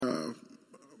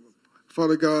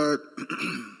Father God,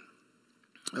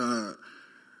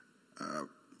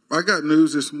 I got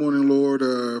news this morning, Lord.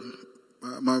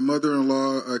 My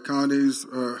mother-in-law, Connie's,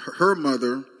 her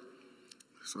mother,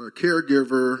 so a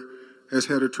caregiver, has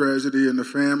had a tragedy in the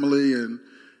family, and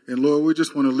Lord, we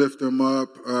just want to lift them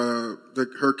up.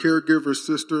 Her caregiver's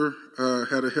sister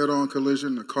had a head-on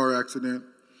collision, a car accident,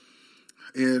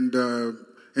 and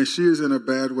she is in a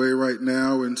bad way right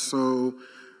now, and so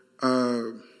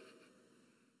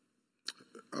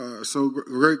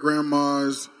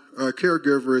great-grandma's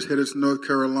caregiver is headed to North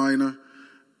Carolina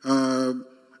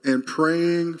and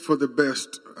praying for the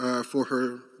best for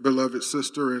her beloved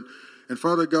sister. And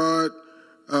Father God,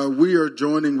 we are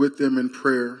joining with them in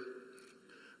prayer.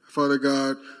 Father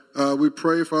God, we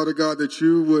pray, Father God, that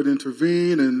you would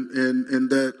intervene and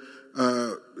that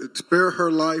spare her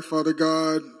life, Father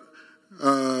God.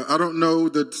 I don't know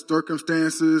the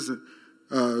circumstances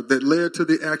that led to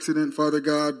the accident, Father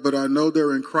God, but I know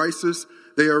they're in crisis,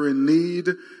 they are in need,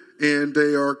 and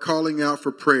they are calling out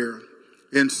for prayer.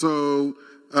 And so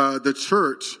the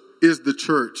church is the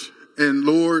church. And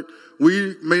Lord,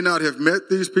 we may not have met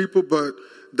these people, but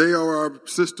they are our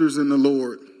sisters in the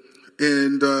Lord.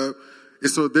 And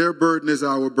so their burden is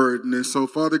our burden. And so,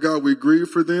 Father God, we grieve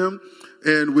for them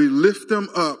and we lift them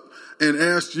up and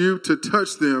ask you to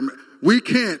touch them. We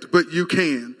can't, but you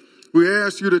can. We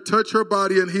ask you to touch her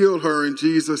body and heal her in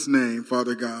Jesus' name,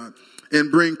 Father God,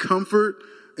 and bring comfort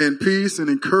and peace and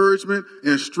encouragement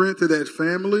and strength to that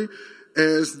family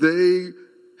as they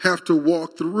have to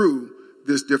walk through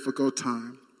this difficult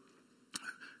time.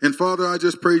 And Father, I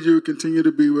just pray you continue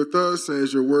to be with us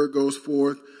as your word goes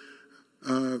forth.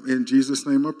 In Jesus'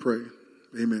 name I pray.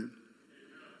 Amen.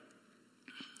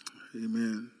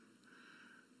 Amen.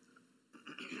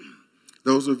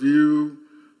 Those of you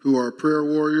who are prayer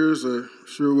warriors, I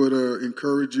sure would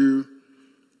encourage you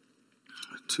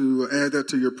to add that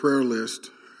to your prayer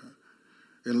list.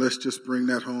 And let's just bring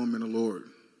that home in the Lord.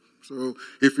 So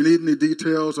if you need any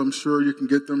details, I'm sure you can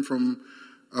get them from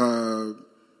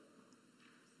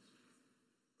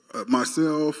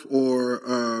myself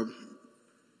or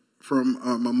from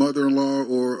my mother-in-law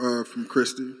or from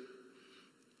Christy.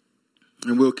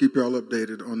 And we'll keep you all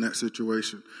updated on that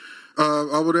situation.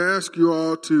 I would ask you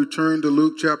all to turn to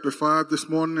Luke chapter 5 this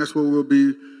morning. That's where we'll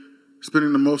be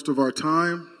spending the most of our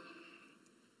time.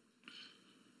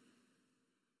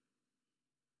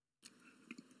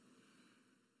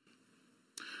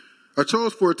 I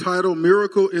chose for a title,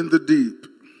 Miracle in the Deep.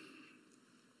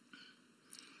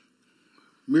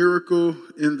 Miracle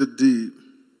in the Deep.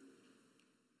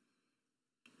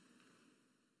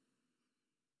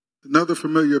 Another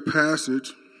familiar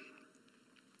passage.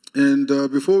 And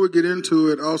before we get into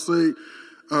it, I'll say,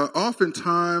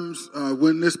 oftentimes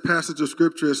when this passage of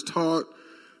Scripture is taught,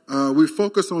 we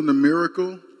focus on the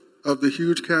miracle of the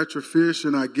huge catch of fish,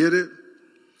 and I get it.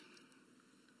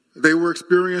 They were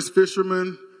experienced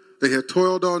fishermen. They had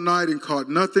toiled all night and caught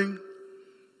nothing.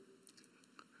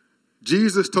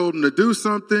 Jesus told them to do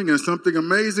something, and something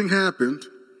amazing happened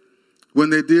when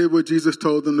they did what Jesus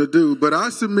told them to do. But I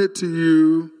submit to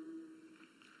you,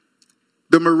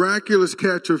 the miraculous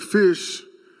catch of fish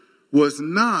was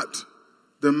not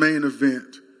the main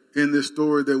event in this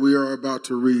story that we are about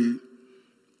to read.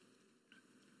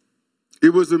 It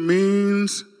was a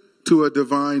means to a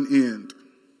divine end.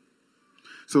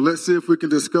 So let's see if we can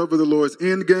discover the Lord's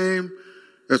end game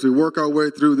as we work our way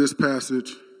through this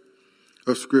passage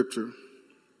of Scripture.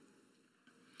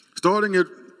 Starting at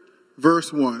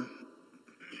verse 1.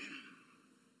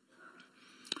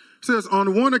 It says,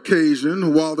 on one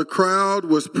occasion, while the crowd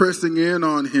was pressing in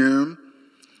on him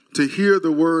to hear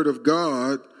the word of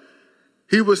God,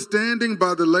 he was standing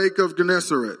by the lake of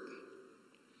Gennesaret,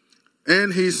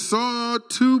 and he saw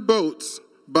two boats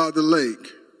by the lake,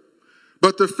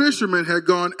 but the fishermen had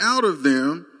gone out of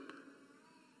them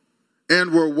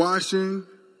and were washing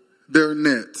their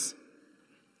nets.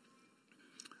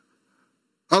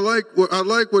 I like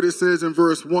what it says in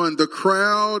verse 1. The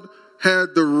crowd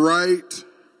had the right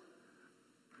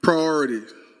priority.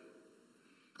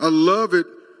 I love it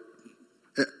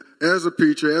as a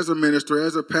preacher, as a minister,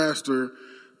 as a pastor.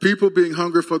 People being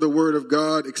hungry for the word of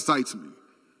God excites me.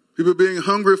 People being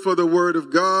hungry for the word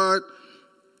of God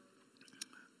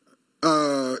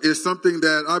is something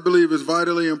that I believe is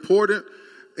vitally important.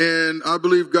 And I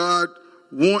believe God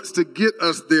wants to get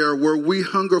us there where we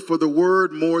hunger for the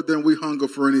word more than we hunger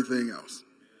for anything else.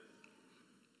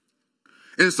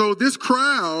 And so this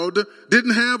crowd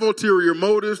didn't have ulterior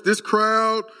motives. This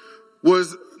crowd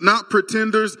was not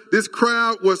pretenders. This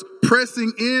crowd was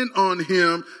pressing in on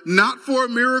him, not for a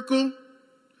miracle,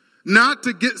 not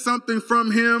to get something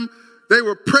from him They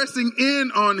were pressing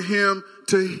in on him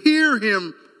to hear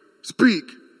him speak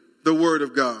the word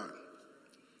of God.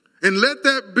 And let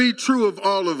that be true of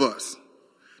all of us.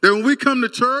 That when we come to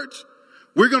church,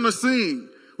 we're going to sing.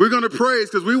 We're going to praise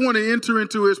because we want to enter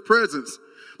into his presence.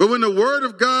 But when the word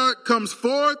of God comes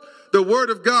forth, the word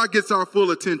of God gets our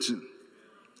full attention.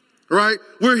 Right?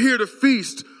 We're here to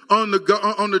feast on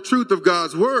the truth of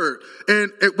God's word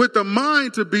and with the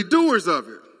mind to be doers of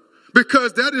it,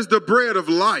 because that is the bread of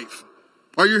life.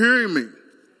 Are you hearing me?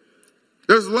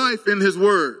 There's life in his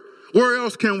word. Where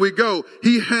else can we go?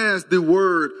 He has the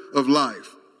word of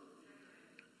life.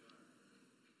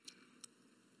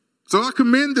 So I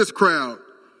commend this crowd.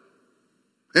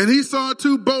 And he saw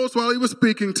two boats while he was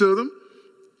speaking to them.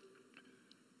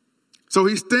 So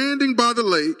he's standing by the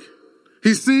lake.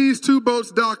 He sees two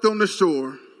boats docked on the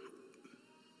shore.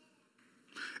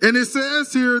 And it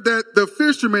says here that the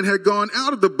fishermen had gone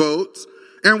out of the boats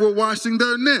and were washing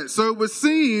their nets. So it would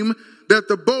seem that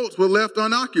the boats were left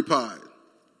unoccupied.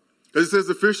 It says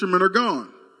the fishermen are gone.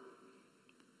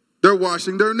 They're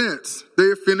washing their nets. They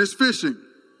have finished fishing.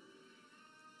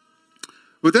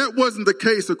 But that wasn't the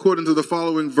case according to the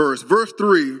following verse. Verse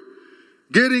 3,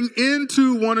 getting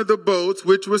into one of the boats,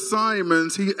 which was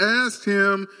Simon's, he asked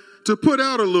him to put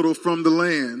out a little from the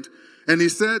land. And he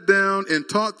sat down and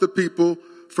taught the people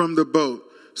from the boat.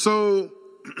 So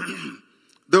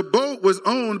the boat was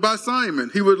owned by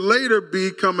Simon. He would later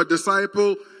become a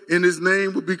disciple, and his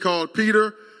name would be called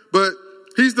Peter. But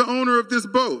he's the owner of this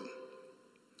boat.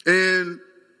 And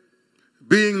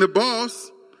being the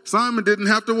boss, Simon didn't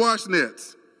have to wash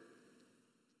nets.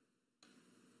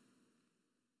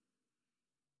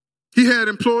 He had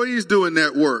employees doing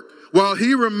that work while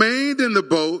he remained in the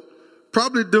boat,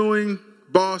 probably doing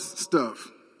boss stuff.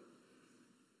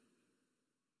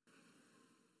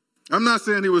 I'm not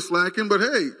saying he was slacking, but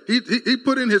hey, he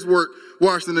put in his work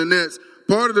washing the nets.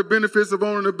 Part of the benefits of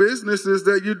owning a business is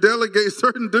that you delegate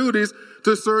certain duties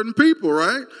to certain people,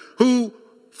 right? Who,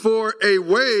 for a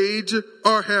wage,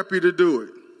 are happy to do it.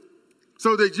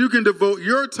 So that you can devote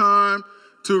your time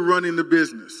to running the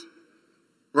business,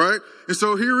 right? And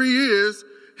so here he is.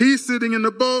 He's sitting in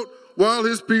the boat while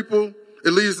his people,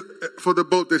 at least for the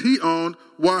boat that he owned,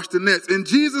 wash the nets. And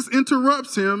Jesus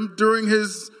interrupts him during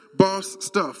his boss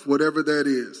stuff, whatever that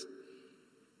is.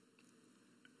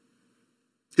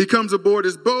 He comes aboard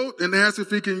his boat and asks if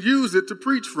he can use it to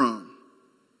preach from.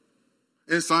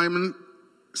 And Simon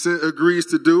agrees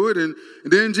to do it. And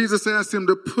then Jesus asks him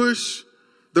to push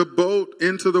the boat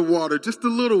into the water just a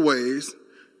little ways.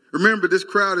 Remember, this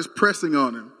crowd is pressing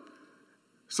on him.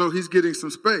 So he's getting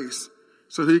some space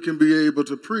so he can be able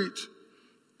to preach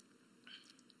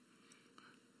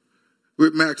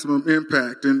with maximum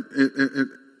impact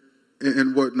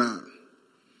and whatnot.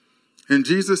 And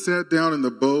Jesus sat down in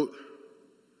the boat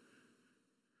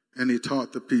and he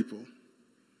taught the people.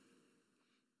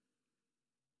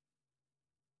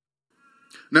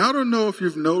 Now, I don't know if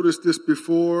you've noticed this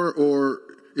before or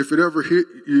if it ever hit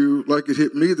you like it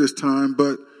hit me this time,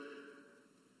 but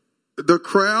the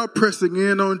crowd pressing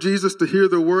in on Jesus to hear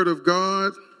the word of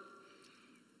God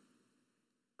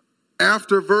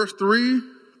after verse 3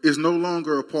 is no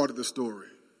longer a part of the story.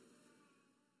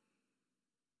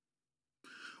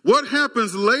 What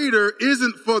happens later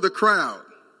isn't for the crowd.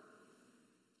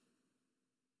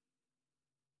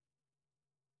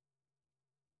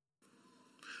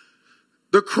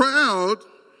 The crowd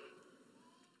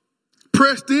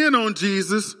pressed in on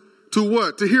Jesus to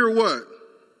what? To hear what?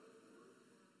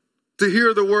 To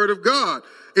hear the word of God.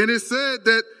 And it said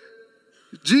that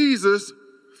Jesus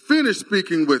finished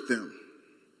speaking with them.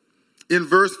 In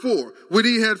verse 4, when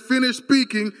he had finished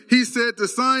speaking, he said to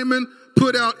Simon,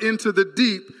 put out into the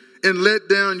deep and let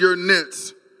down your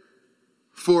nets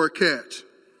for a catch.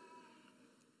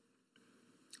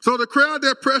 So the crowd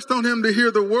that pressed on him to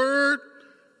hear the word,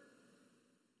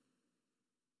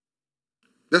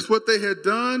 that's what they had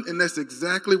done, and that's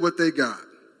exactly what they got.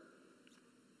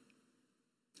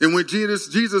 And when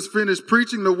Jesus finished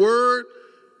preaching the word,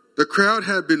 the crowd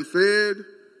had been fed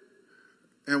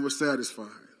and was satisfied.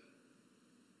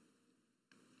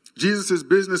 Jesus'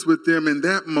 business with them in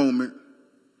that moment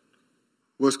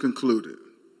was concluded.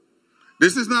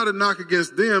 This is not a knock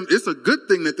against them. It's a good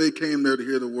thing that they came there to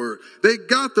hear the word. They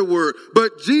got the word.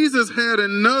 But Jesus had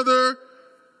another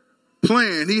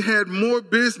plan. He had more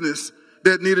business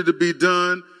that needed to be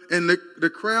done, and the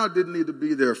crowd didn't need to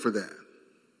be there for that.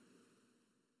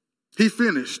 He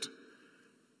finished.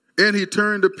 And he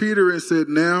turned to Peter and said,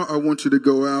 now I want you to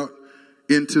go out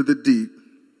into the deep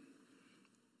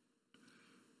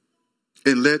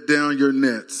and let down your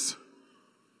nets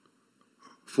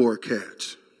for a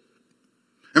catch.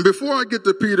 And before I get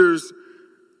to Peter's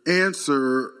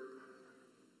answer,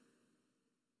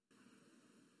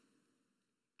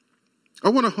 I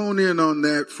want to hone in on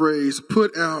that phrase,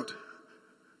 put out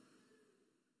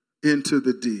into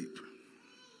the deep.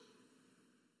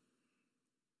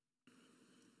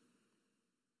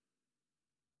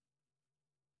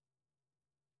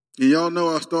 And y'all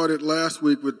know I started last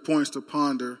week with points to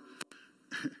ponder.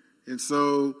 And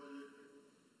so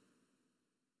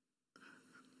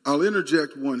I'll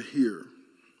interject one here.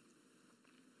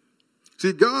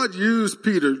 See, God used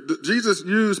Peter, Jesus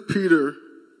used Peter,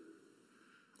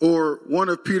 or one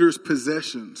of Peter's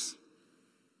possessions,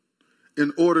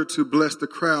 in order to bless the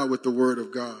crowd with the word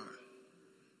of God.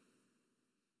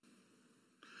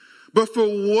 But for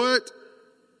what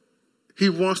he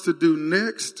wants to do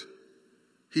next,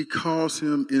 he calls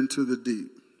him into the deep.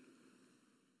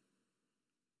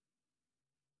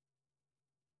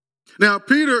 Now,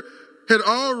 Peter had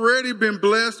already been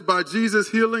blessed by Jesus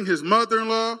healing his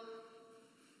mother-in-law.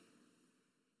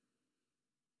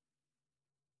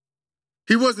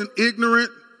 He wasn't ignorant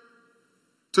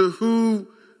to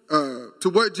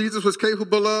what Jesus was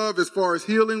capable of as far as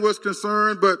healing was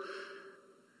concerned, but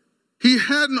he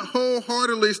hadn't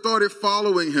wholeheartedly started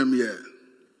following him yet.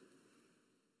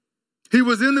 He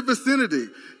was in the vicinity.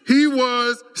 He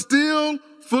was still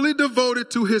fully devoted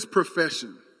to his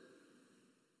profession.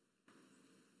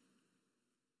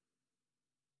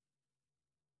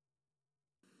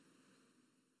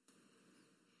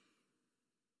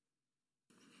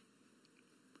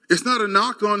 It's not a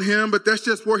knock on him, but that's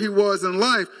just where he was in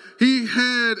life. He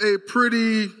had a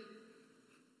pretty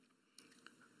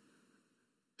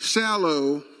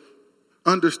shallow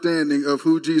understanding of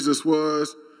who Jesus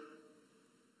was.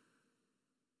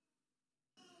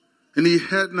 And he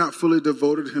had not fully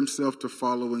devoted himself to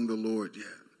following the Lord yet.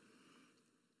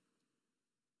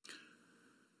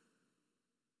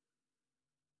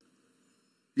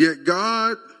 Yet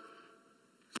God,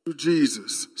 through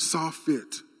Jesus, saw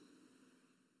fit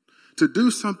to do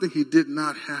something he did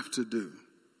not have to do.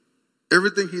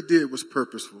 Everything he did was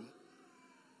purposeful.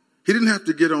 He didn't have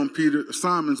to get on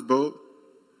Simon's boat,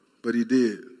 but he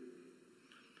did.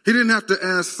 He didn't have to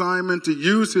ask Simon to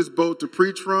use his boat to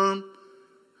preach from,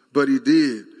 but he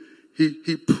did.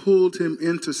 He pulled him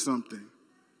into something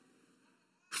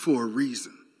for a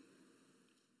reason.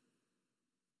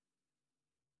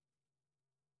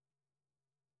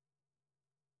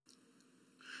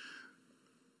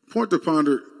 Point to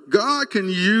ponder. God can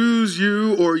use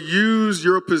you or use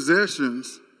your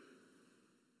possessions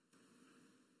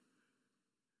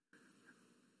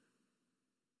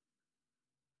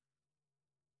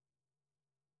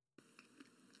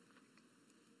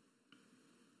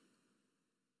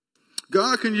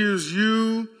God can use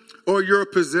you or your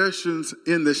possessions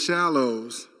in the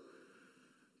shallows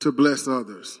to bless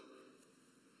others.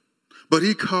 But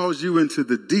he calls you into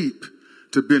the deep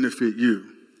to benefit you.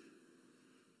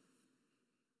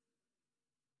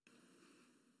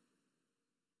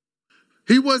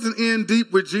 He wasn't in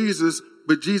deep with Jesus,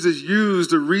 but Jesus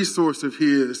used a resource of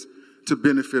his to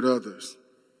benefit others.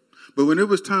 But when it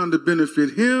was time to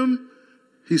benefit him,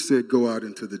 he said, go out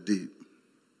into the deep.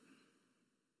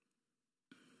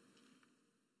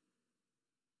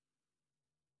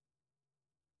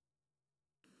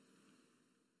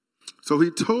 So he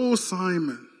told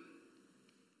Simon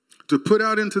to put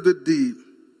out into the deep.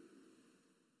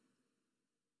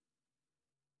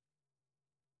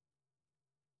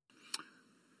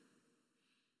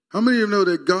 How many of you know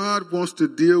that God wants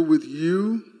to deal with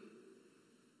you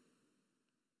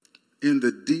in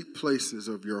the deep places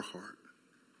of your heart?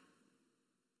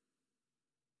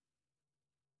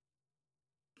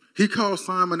 He called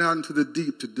Simon out into the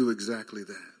deep to do exactly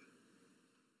that.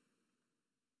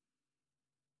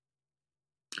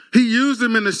 He used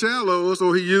him in the shallows,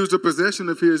 or he used a possession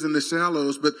of his in the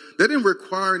shallows, but that didn't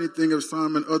require anything of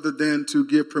Simon other than to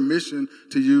give permission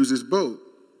to use his boat.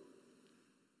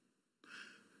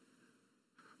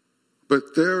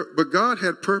 But God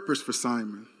had purpose for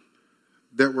Simon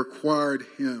that required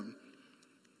him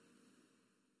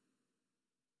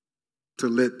to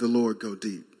let the Lord go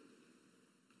deep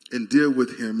and deal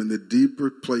with him in the deeper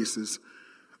places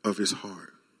of his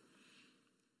heart.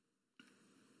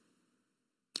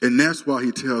 And that's why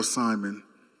he tells Simon,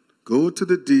 go to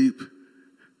the deep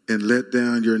and let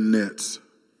down your nets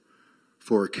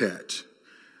for a catch.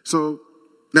 So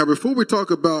now before we talk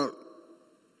about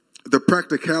the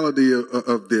practicality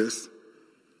of this,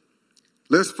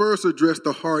 let's first address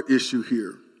the heart issue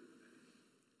here.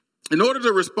 In order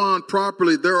to respond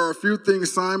properly, there are a few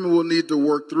things Simon will need to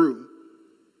work through.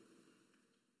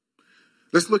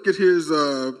 Let's look at his,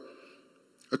 I'll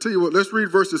tell you what, let's read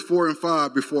verses 4 and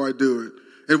 5 before I do it.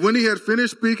 And when he had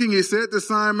finished speaking, he said to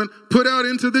Simon, "Put out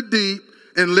into the deep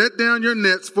and let down your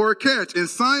nets for a catch." And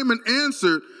Simon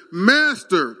answered,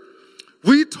 "Master,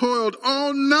 we toiled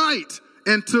all night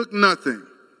and took nothing."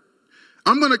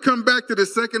 I'm going to come back to the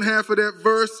second half of that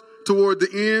verse toward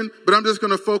the end, but I'm just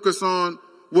going to focus on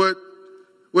what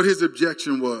his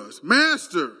objection was.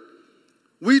 "Master,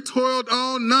 we toiled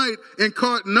all night and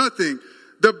caught nothing."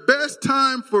 The best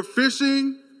time for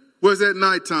fishing was at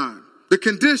nighttime. The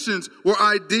conditions were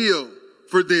ideal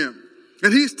for them.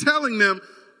 And he's telling them,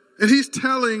 and he's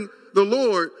telling the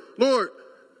Lord, "Lord,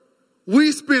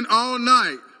 we spent all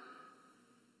night.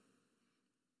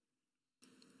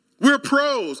 We're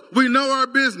pros. We know our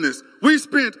business. We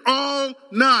spent all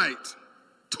night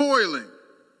toiling.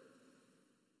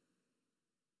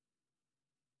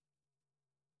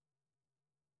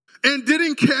 And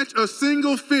didn't catch a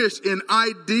single fish in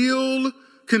ideal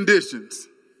conditions.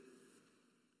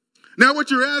 Now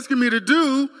what you're asking me to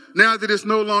do, now that it's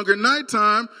no longer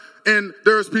nighttime, and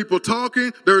there's people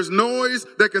talking, there's noise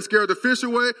that can scare the fish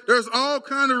away, there's all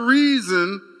kind of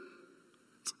reason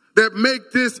that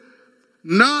make this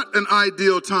not an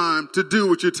ideal time to do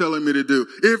what you're telling me to do.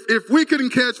 If we couldn't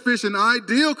catch fish in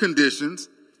ideal conditions,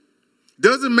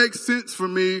 doesn't make sense for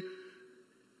me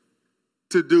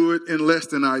to do it in less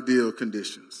than ideal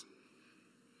conditions."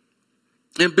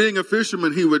 And being a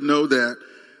fisherman, he would know that.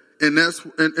 And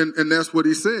that's what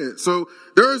he said. So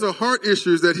there is a heart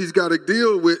issues that he's got to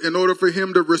deal with in order for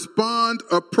him to respond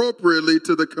appropriately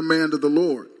to the command of the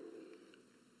Lord.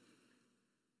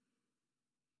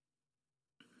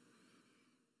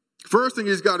 First thing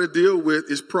he's got to deal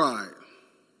with is pride.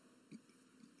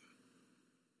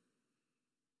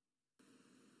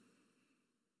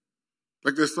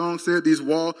 Like the song said, these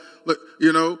walls,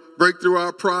 break through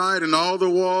our pride and all the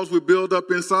walls we build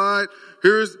up inside.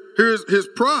 Here's his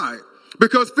pride.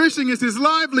 Because fishing is his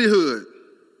livelihood.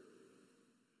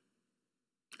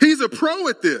 He's a pro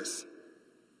at this.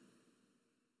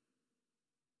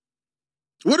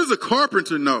 What does a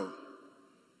carpenter know?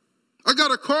 I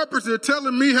got a carpenter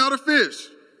telling me how to fish.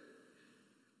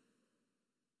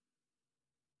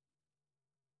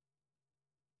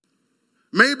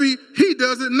 Maybe he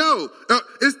doesn't know.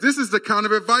 This is the kind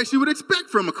of advice you would expect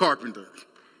from a carpenter.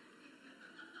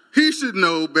 He should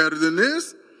know better than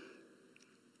this.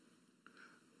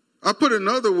 I put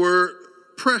another word,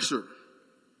 pressure.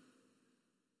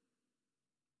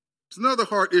 It's another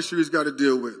heart issue he's got to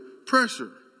deal with,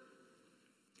 pressure.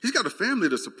 He's got a family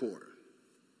to support.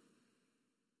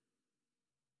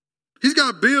 He's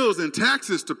got bills and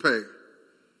taxes to pay.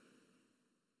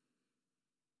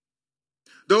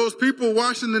 Those people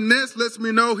washing the nets lets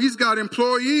me know he's got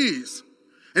employees.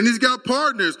 And he's got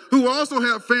partners who also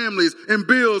have families and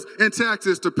bills and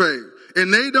taxes to pay.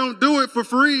 And they don't do it for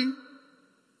free.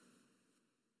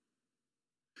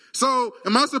 So,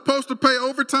 am I supposed to pay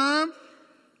overtime?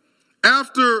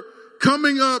 After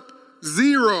coming up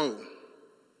zero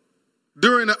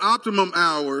during the optimum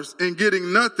hours and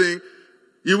getting nothing,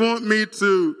 you want me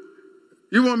to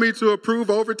approve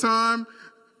overtime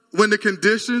when the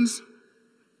conditions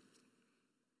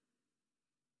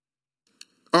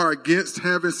are against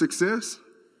having success?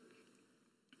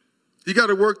 You got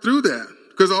to work through that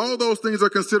because all those things are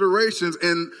considerations.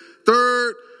 And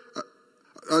third,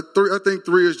 I think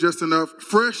 3 is just enough.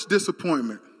 Fresh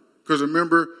disappointment. Because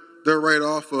remember, they're right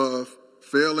off of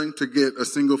failing to get a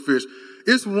single fish.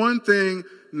 It's one thing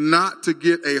not to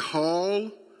get a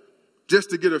haul, just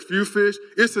to get a few fish.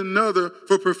 It's another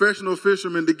for professional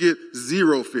fishermen to get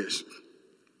 0 fish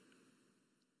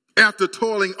after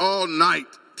toiling all night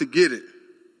to get it.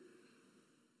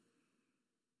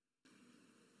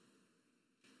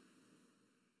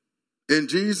 And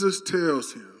Jesus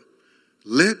tells him,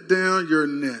 let down your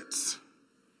nets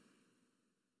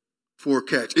for a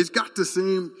catch. It's got to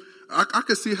seem, I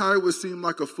could see how it would seem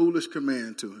like a foolish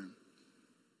command to him.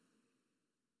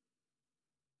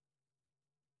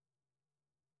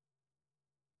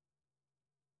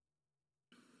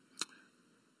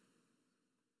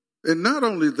 And not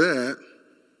only that,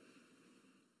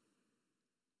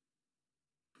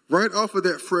 right off of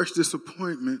that fresh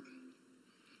disappointment,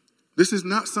 this is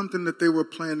not something that they were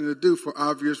planning to do for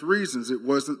obvious reasons. It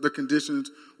wasn't, the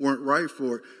conditions weren't right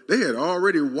for it. They had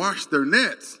already washed their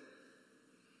nets.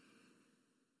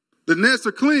 The nets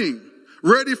are clean,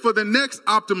 ready for the next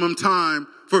optimum time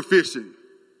for fishing.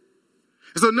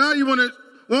 And so now you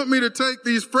want me to take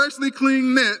these freshly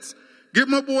clean nets, get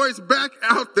my boys back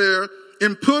out there,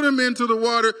 and put them into the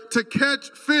water to catch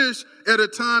fish at a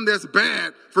time that's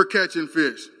bad for catching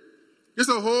fish. There's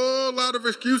a whole lot of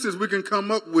excuses we can come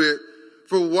up with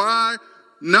for why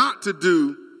not to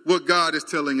do what God is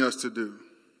telling us to do.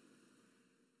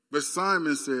 But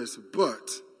Simon says,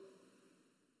 but,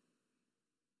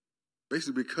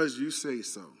 basically because you say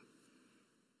so,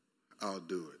 I'll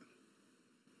do it.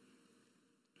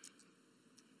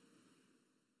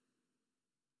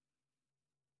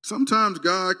 Sometimes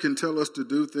God can tell us to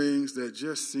do things that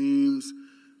just seems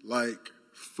like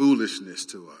foolishness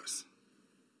to us.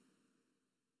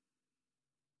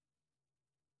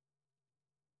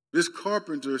 This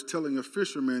carpenter is telling a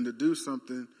fisherman to do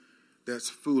something that's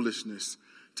foolishness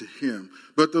to him.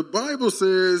 But the Bible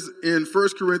says in 1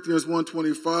 Corinthians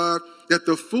 1:25 that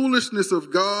the foolishness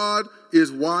of God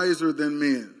is wiser than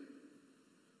men.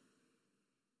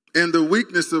 And the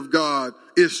weakness of God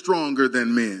is stronger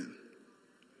than men.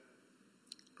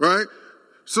 Right?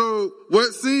 So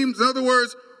what seems, in other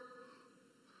words,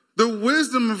 the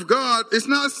wisdom of God, it's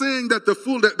not saying that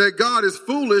that God is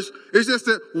foolish. It's just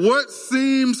that what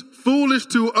seems foolish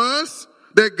to us,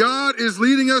 that God is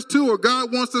leading us to, or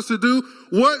God wants us to do,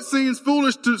 what seems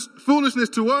foolishness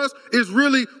to us is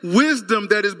really wisdom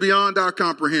that is beyond our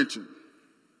comprehension.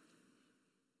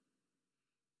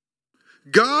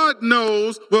 God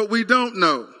knows what we don't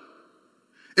know.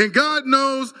 And God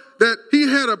knows that he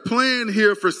had a plan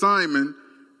here for Simon.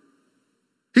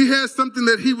 He had something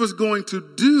that he was going to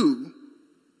do.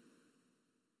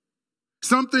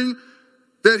 Something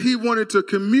that he wanted to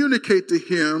communicate to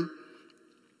him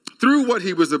through what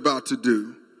he was about to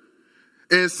do.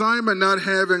 And Simon not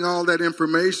having all that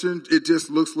information, it just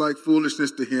looks like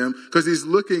foolishness to him because he's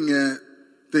looking at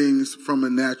things from a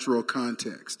natural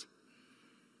context.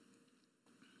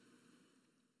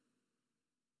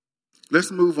 Let's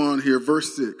move on here.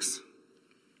 Verse 6.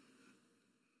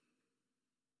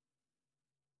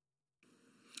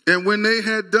 And when they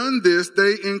had done this,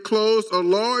 they enclosed a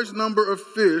large number of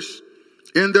fish,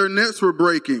 and their nets were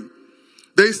breaking.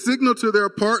 They signaled to their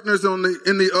partners in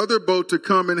the other boat to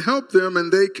come and help them,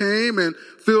 and they came and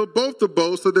filled both the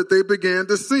boats so that they began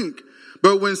to sink.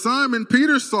 But when Simon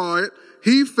Peter saw it,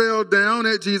 he fell down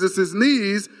at Jesus'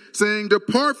 knees, saying,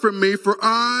 "Depart from me, for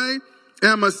I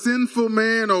am a sinful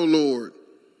man, O Lord."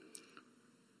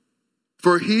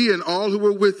 For he and all who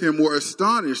were with him were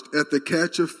astonished at the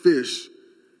catch of fish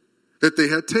that they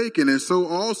had taken, and so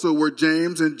also were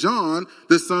James and John,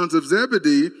 the sons of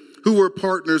Zebedee, who were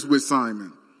partners with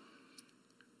Simon.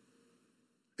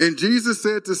 And Jesus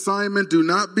said to Simon, "Do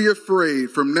not be afraid.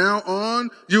 From now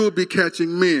on, you will be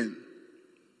catching men."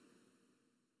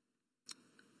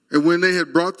 And when they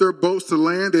had brought their boats to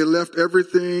land, they left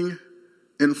everything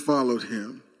and followed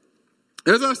him.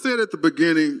 As I said at the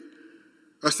beginning,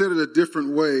 I said it a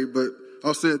different way, but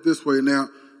I'll say it this way now.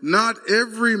 Not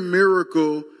every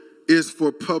miracle is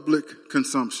for public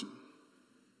consumption.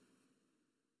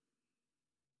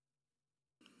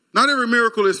 Not every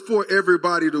miracle is for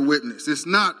everybody to witness. It's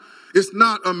not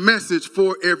a message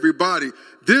for everybody.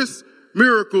 This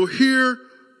miracle here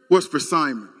was for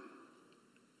Simon.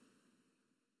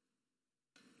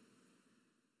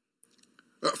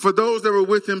 For those that were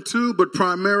with him too, but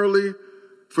primarily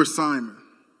for Simon.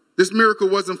 This miracle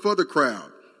wasn't for the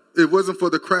crowd. It wasn't for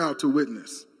the crowd to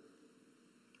witness.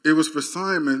 It was for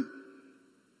Simon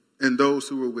and those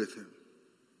who were with him.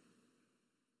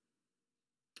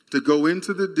 To go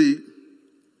into the deep.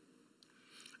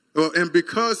 And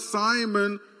because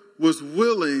Simon was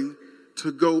willing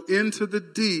to go into the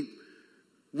deep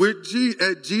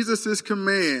at Jesus'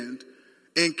 command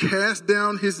and cast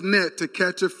down his net to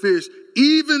catch a fish,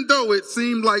 even though it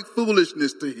seemed like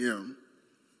foolishness to him,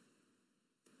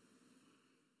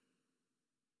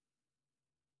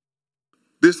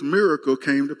 this miracle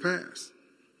came to pass.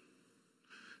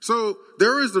 So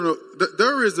there is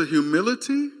a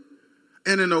humility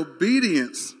and an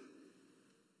obedience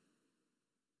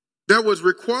that was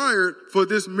required for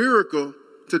this miracle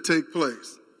to take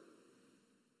place.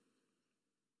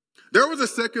 There was a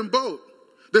second boat.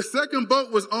 The second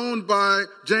boat was owned by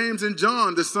James and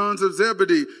John, the sons of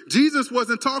Zebedee. Jesus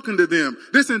wasn't talking to them.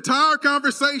 This entire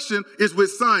conversation is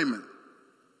with Simon.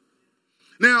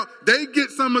 Now, they get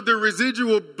some of the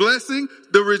residual blessing,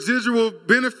 the residual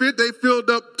benefit. They filled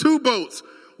up 2 boats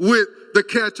with the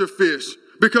catch of fish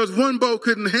because one boat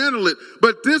couldn't handle it.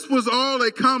 But this was all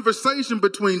a conversation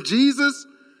between Jesus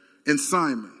and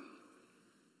Simon.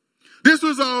 This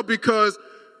was all because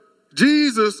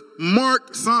Jesus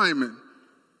marked Simon.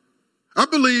 I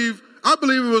believe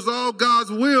it was all God's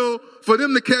will for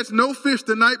them to catch no fish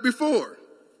the night before.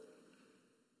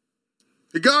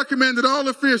 God commanded all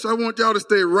the fish, I want y'all to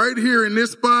stay right here in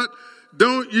this spot.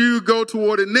 Don't you go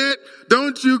toward a net.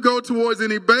 Don't you go towards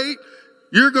any bait.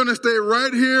 You're going to stay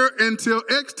right here until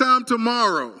X time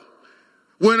tomorrow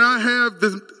when I have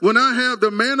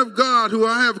the man of God who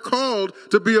I have called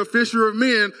to be a fisher of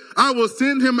men, I will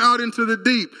send him out into the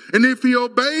deep. And if he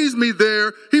obeys me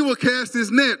there, he will cast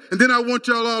his net. And then I want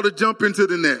y'all all to jump into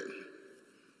the net.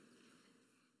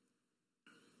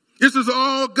 This is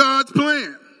all God's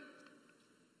plan.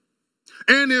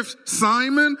 And if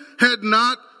Simon had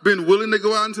not been willing to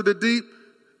go out into the deep,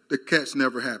 the catch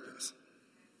never happens.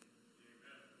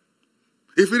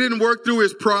 If he didn't work through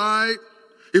his pride,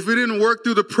 if he didn't work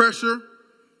through the pressure,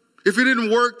 if he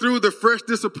didn't work through the fresh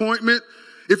disappointment,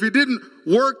 if he didn't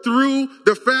work through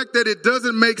the fact that it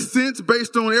doesn't make sense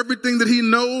based on everything that he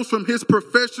knows from his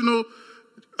professional,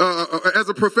 as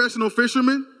a professional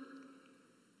fisherman,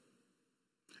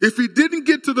 if he didn't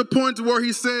get to the point where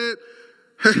he said,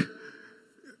 hey,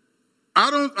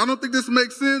 I don't think this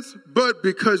makes sense, but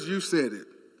because you said it,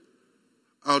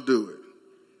 I'll do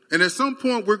it. And at some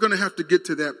point, we're going to have to get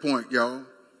to that point, y'all.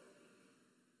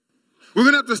 We're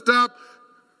going to have to stop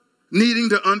needing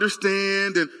to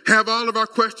understand and have all of our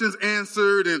questions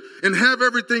answered and have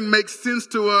everything make sense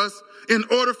to us in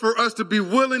order for us to be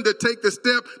willing to take the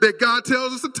step that God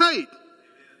tells us to take.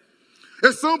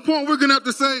 At some point, we're going to have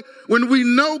to say, when we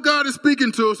know God is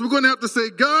speaking to us, we're going to have to say,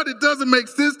 God, it doesn't make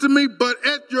sense to me, but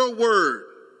at your word,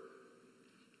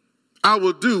 I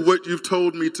will do what you've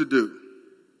told me to do.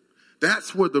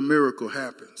 That's where the miracle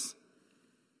happens.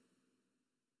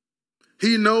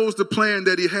 He knows the plan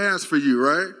that he has for you,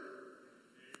 right?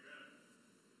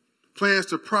 Plans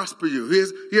to prosper you.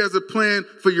 He has a plan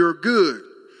for your good.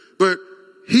 But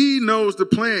he knows the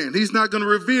plan. He's not going to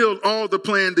reveal all the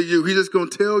plan to you. He's just going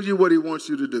to tell you what he wants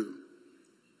you to do.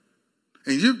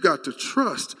 And you've got to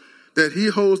trust that he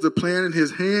holds the plan in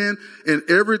his hand, and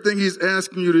everything he's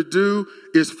asking you to do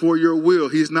is for your will.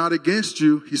 He's not against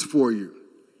you. He's for you.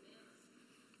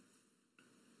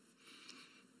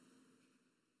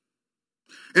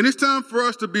 And it's time for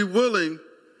us to be willing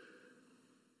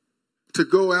to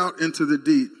go out into the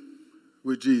deep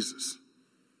with Jesus.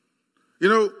 You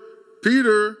know,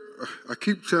 Peter,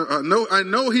 I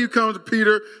know he comes to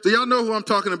Peter. So y'all know who I'm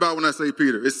talking about when I say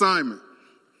Peter. It's Simon.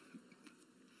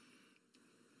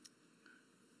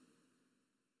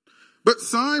 But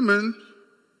Simon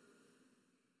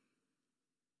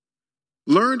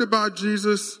learned about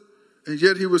Jesus, and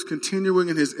yet he was continuing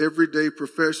in his everyday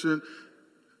profession.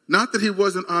 Not that he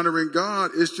wasn't honoring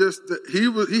God, it's just that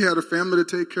he had a family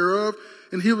to take care of,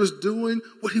 and he was doing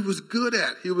what he was good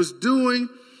at. He was doing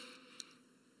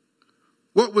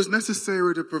what was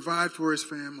necessary to provide for his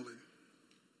family.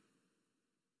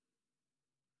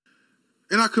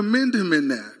 And I commend him in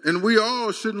that. And we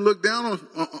all shouldn't look down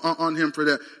on him for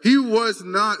that. He was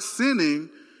not sinning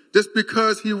just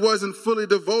because he wasn't fully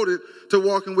devoted to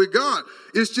walking with God.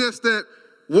 It's just that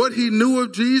what he knew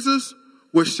of Jesus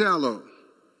was shallow.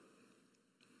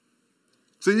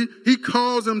 See, he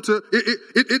calls him to,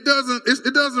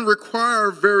 it doesn't require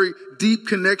a very deep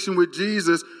connection with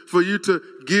Jesus for you to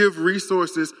give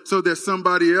resources so that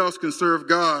somebody else can serve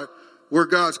God where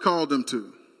God's called them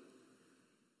to.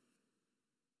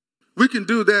 We can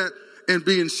do that and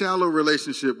be in shallow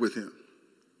relationship with him,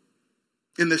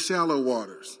 in the shallow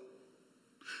waters.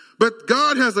 But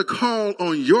God has a call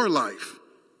on your life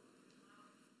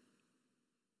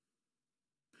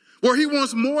where he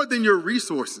wants more than your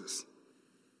resources.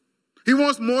 He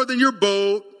wants more than your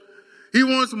boat. He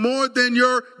wants more than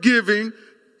your giving.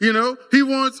 You know, he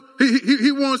wants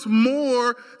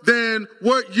more than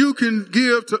what you can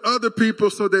give to other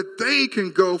people so that they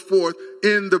can go forth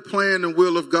in the plan and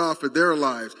will of God for their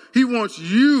lives. He wants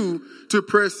you to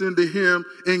press into him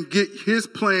and get his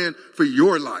plan for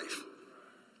your life.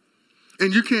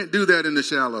 And you can't do that in the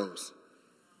shallows.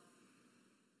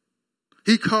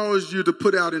 He calls you to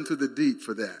put out into the deep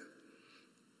for that.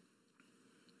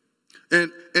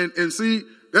 And see,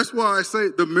 that's why I say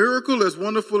the miracle, as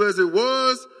wonderful as it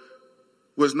was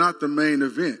not the main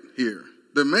event here.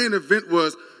 The main event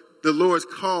was the Lord's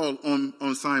call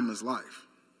on Simon's life.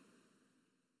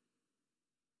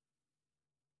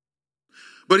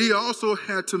 But he also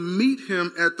had to meet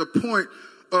him at the point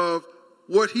of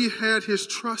what he had his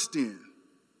trust in.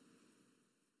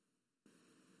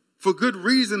 For good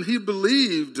reason, he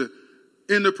believed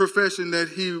in the profession that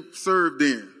he served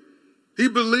in. He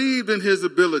believed in his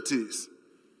abilities.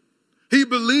 He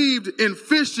believed in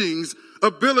fishing's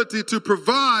ability to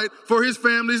provide for his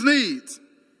family's needs.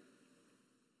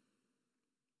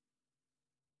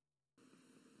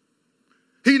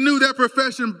 He knew that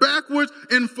profession backwards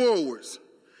and forwards.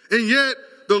 And yet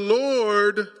the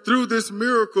Lord, through this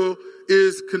miracle,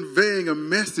 is conveying a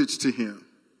message to him.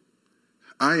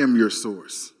 I am your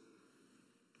source.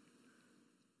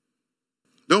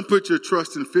 Don't put your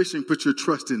trust in fishing, put your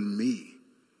trust in me.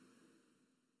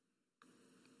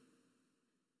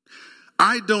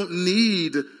 I don't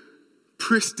need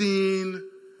pristine,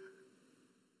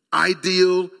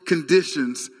 ideal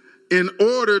conditions in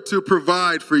order to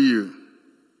provide for you.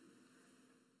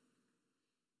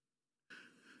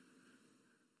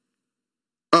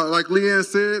 Like Leanne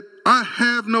said, I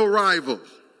have no rival.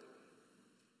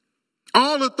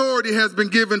 All authority has been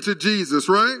given to Jesus,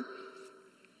 right?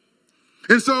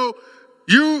 And so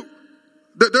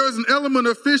there's an element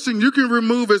of fishing. You can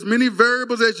remove as many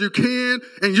variables as you can,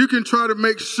 and you can try to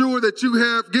make sure that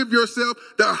you give yourself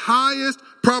the highest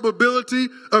probability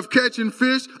of catching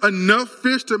fish, enough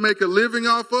fish to make a living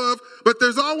off of. But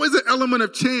there's always an element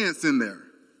of chance in there.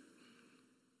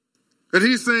 And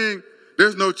he's saying,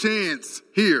 there's no chance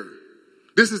here.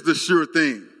 This is the sure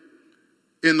thing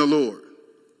in the Lord.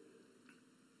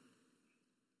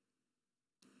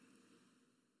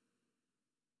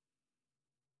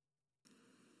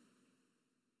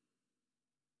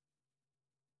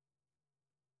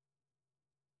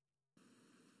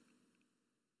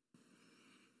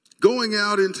 Going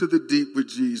out into the deep with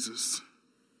Jesus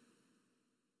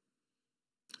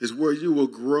is where you will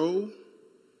grow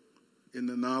in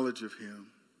the knowledge of him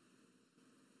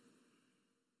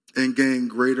and gain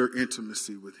greater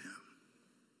intimacy with him.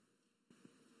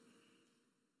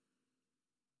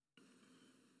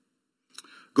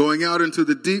 Going out into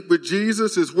the deep with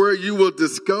Jesus is where you will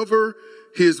discover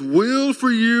his will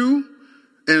for you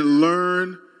and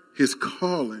learn his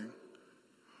calling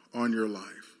on your life.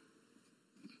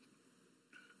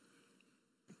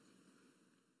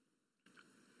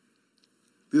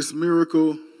 This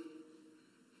miracle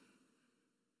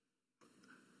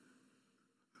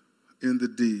in the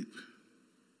deep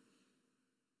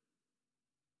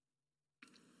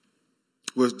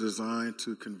was designed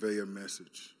to convey a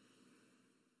message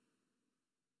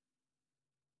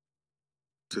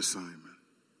to Simon.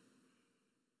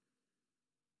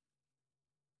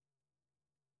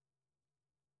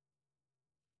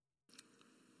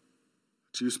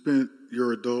 You spent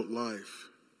your adult life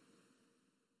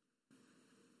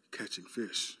catching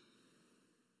fish.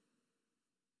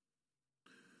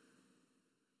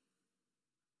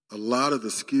 A lot of the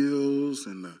skills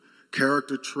and the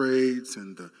character traits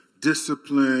and the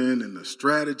discipline and the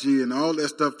strategy and all that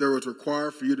stuff that was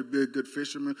required for you to be a good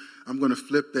fisherman, I'm going to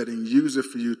flip that and use it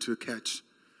for you to catch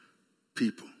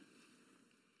people.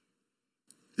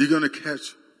 You're going to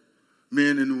catch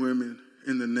men and women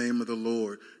in the name of the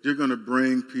Lord. You're going to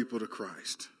bring people to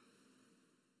Christ.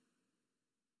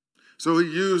 So he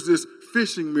used this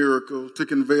fishing miracle to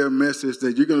convey a message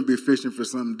that you're going to be fishing for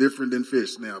something different than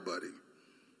fish now, buddy.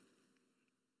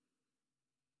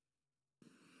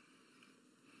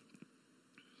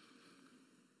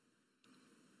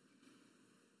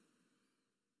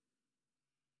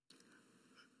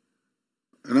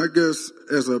 And I guess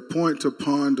as a point to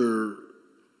ponder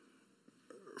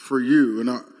for you,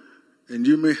 and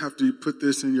you may have to put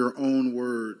this in your own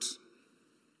words.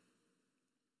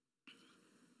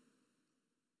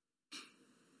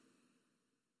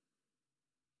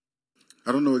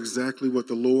 I don't know exactly what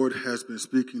the Lord has been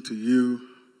speaking to you,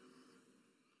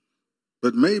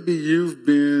 but maybe you've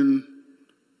been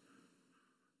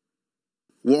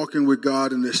walking with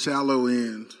God in the shallow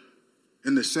end,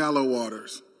 in the shallow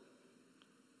waters,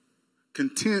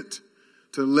 content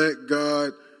to let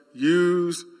God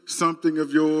use something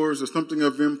of yours or something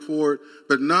of import,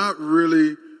 but not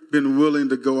really been willing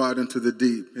to go out into the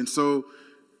deep. And so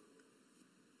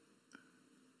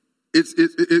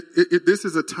this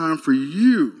is a time for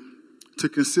you to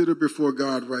consider before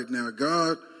God right now.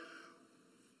 God,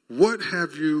 what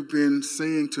have you been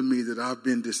saying to me that I've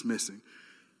been dismissing,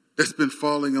 that's been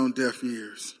falling on deaf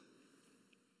ears?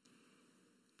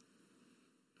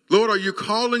 Lord, are you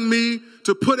calling me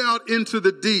to put out into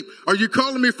the deep? Are you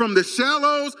calling me from the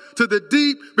shallows to the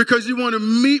deep because you want to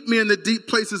meet me in the deep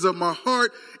places of my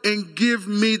heart and give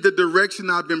me the direction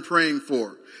I've been praying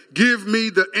for? Give me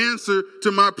the answer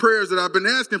to my prayers that I've been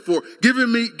asking for. Give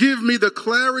me the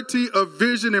clarity of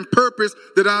vision and purpose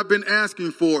that I've been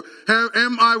asking for.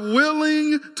 Am I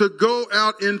willing to go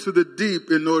out into the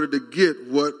deep in order to get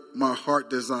what my heart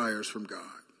desires from God?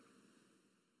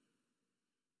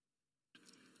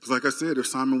 Because like I said, if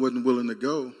Simon wasn't willing to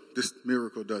go, this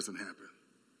miracle doesn't happen.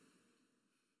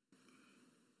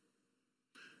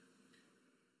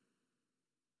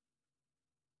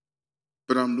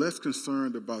 But I'm less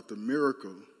concerned about the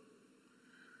miracle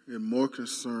and more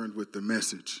concerned with the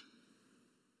message.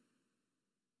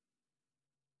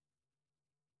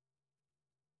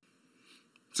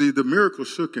 See, the miracle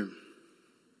shook him.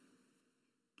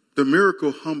 The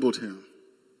miracle humbled him.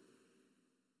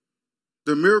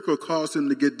 The miracle caused him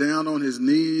to get down on his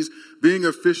knees. Being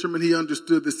a fisherman, he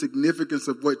understood the significance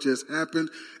of what just happened.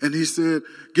 And he said,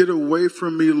 "Get away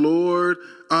from me, Lord.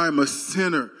 I'm a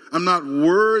sinner. I'm not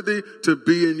worthy to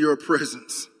be in your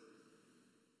presence."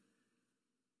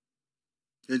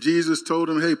 And Jesus told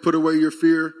him, "Hey, put away your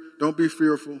fear. Don't be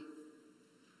fearful.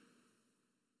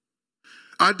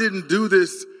 I didn't do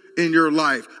this in your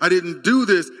life. I didn't do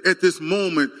this at this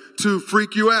moment to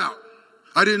freak you out.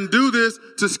 I didn't do this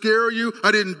to scare you.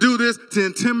 I didn't do this to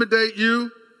intimidate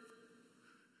you.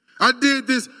 I did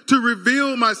this to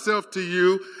reveal myself to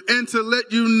you and to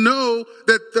let you know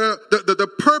that the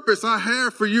purpose I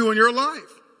have for you in your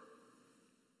life."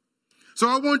 So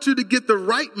I want you to get the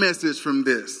right message from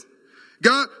this.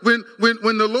 God, when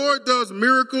the Lord does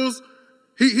miracles,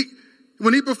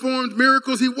 when he performed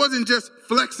miracles, he wasn't just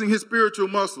flexing his spiritual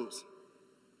muscles.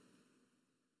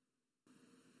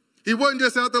 He wasn't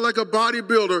just out there like a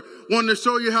bodybuilder wanting to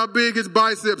show you how big his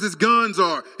biceps, his guns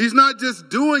are. He's not just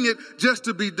doing it just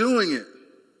to be doing it.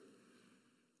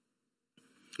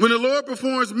 When the Lord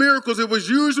performs miracles, it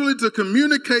was usually to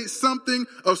communicate something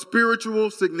of spiritual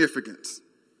significance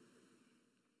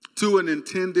to an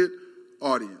intended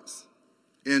audience.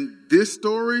 In this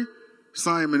story,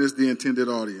 Simon is the intended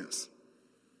audience.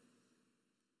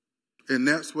 And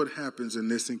that's what happens in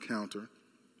this encounter.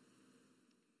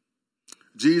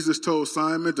 Jesus told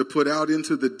Simon to put out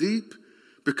into the deep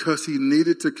because he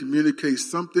needed to communicate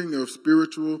something of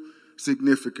spiritual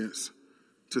significance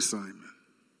to Simon.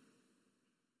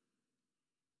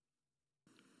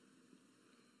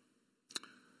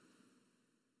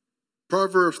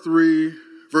 Proverbs 3,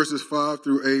 verses 5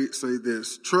 through 8 say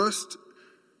this: "Trust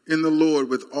in the Lord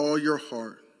with all your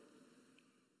heart,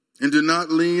 and do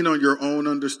not lean on your own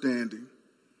understanding.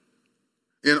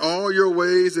 In all your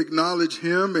ways acknowledge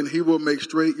him, and he will make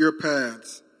straight your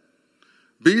paths.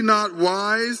 Be not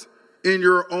wise in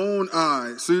your own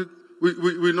eyes." See,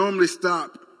 we normally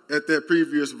stop at that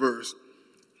previous verse,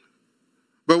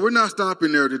 but we're not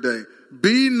stopping there today.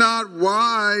 Be not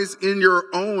wise in your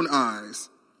own eyes.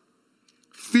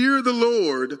 Fear the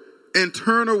Lord and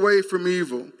turn away from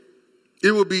evil.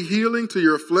 It will be healing to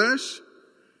your flesh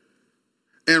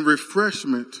and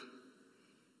refreshment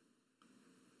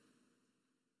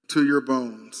to your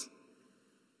bones.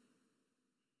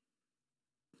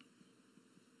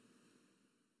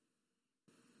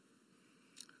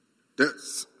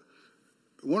 That's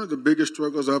one of the biggest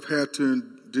struggles I've had to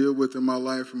deal with in my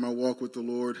life and my walk with the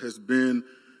Lord has been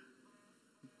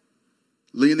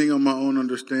leaning on my own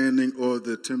understanding or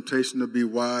the temptation to be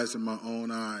wise in my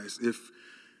own eyes.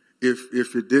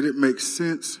 If it didn't make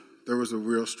sense, there was a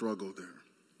real struggle there.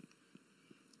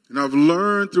 And I've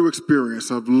learned through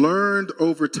experience, I've learned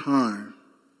over time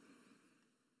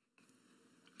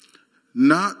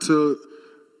not to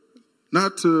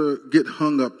get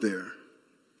hung up there.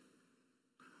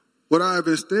 What I've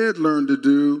instead learned to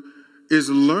do is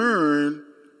learn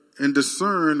and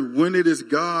discern when it is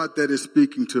God that is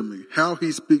speaking to me, how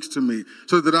he speaks to me,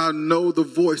 so that I know the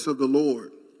voice of the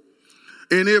Lord.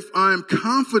 And if I'm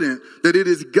confident that it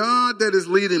is God that is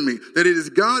leading me, that it is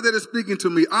God that is speaking to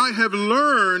me, I have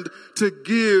learned to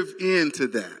give in to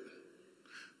that.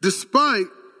 Despite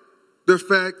the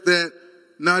fact that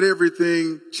not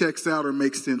everything checks out or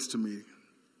makes sense to me.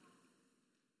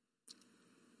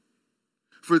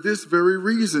 For this very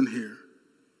reason here.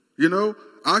 You know,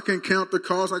 I can count the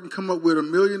cost. I can come up with a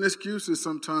million excuses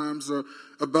sometimes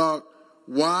about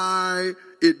why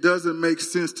it doesn't make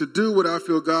sense to do what I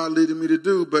feel God leading me to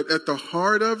do. But at the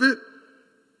heart of it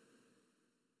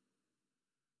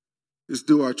is,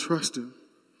 do I trust him?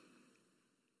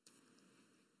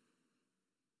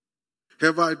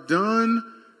 Have I done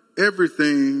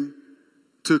everything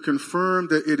to confirm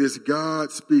that it is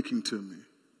God speaking to me?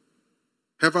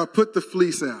 Have I put the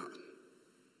fleece out?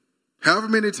 However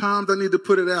many times I need to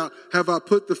put it out, have I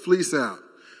put the fleece out?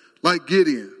 Like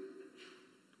Gideon.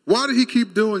 Why did he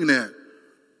keep doing that?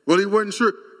 Well, he wasn't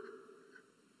sure.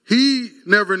 He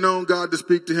never known God to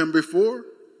speak to him before.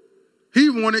 He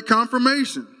wanted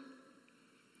confirmation.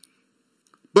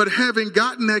 But having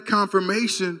gotten that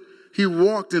confirmation, he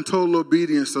walked in total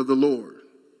obedience of the Lord.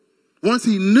 Once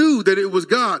he knew that it was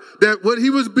God, that what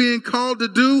he was being called to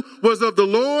do was of the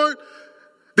Lord,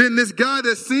 then this guy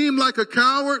that seemed like a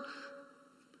coward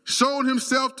showed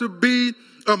himself to be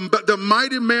the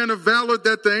mighty man of valor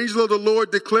that the angel of the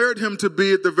Lord declared him to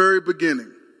be at the very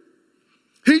beginning.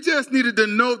 He just needed to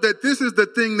know that this is the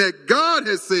thing that God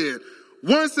has said.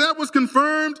 Once that was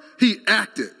confirmed, he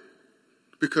acted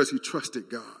because he trusted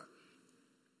God.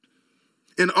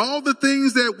 And all the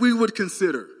things that we would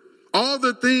consider, all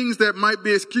the things that might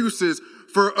be excuses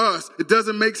for us. It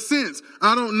doesn't make sense.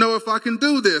 I don't know if I can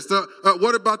do this.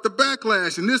 What about the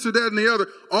backlash and this or that and the other?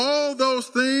 All those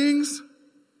things,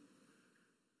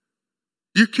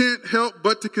 you can't help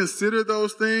but to consider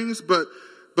those things, but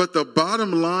the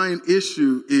bottom line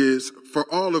issue is for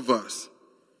all of us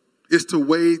is to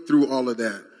wade through all of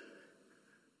that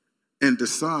and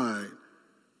decide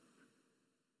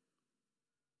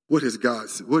what is God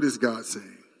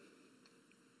saying.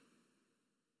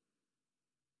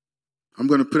 I'm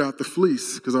going to put out the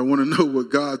fleece because I want to know what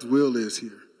God's will is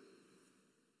here.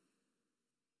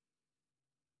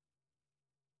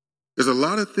 There's a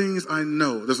lot of things I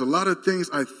know. There's a lot of things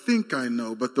I think I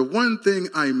know. But the one thing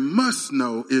I must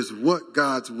know is what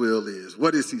God's will is.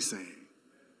 What is he saying?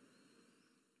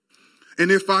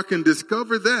 And if I can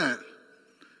discover that,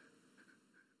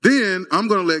 then I'm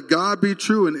going to let God be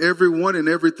true and everyone and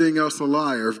everything else a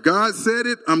liar. If God said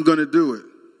it, I'm going to do it.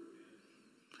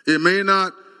 It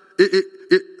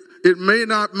may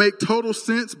not make total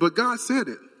sense, but God said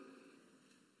it.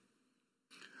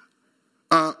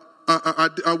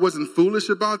 I wasn't foolish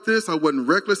about this. I wasn't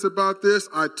reckless about this.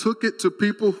 I took it to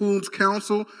people whose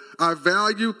counsel I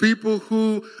value, people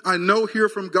who I know hear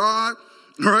from God.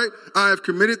 All right? I have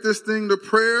committed this thing to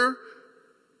prayer.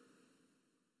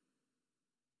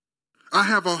 I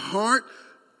have a heart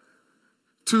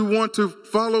to want to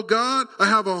follow God. I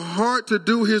have a heart to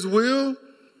do his will.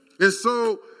 And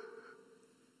so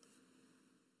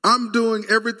I'm doing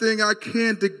everything I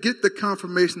can to get the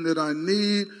confirmation that I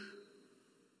need,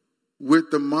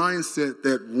 with the mindset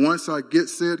that once I get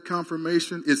said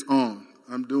confirmation, it's on.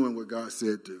 I'm doing what God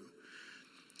said do.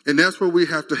 And that's what we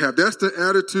have to have. That's the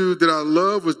attitude that I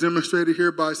love was demonstrated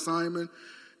here by Simon.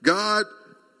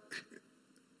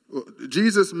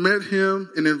 Jesus met him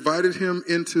and invited him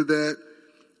into that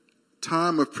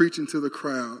time of preaching to the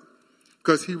crowd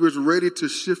because he was ready to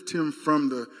shift him from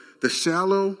the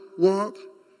shallow walk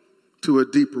to a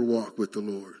deeper walk with the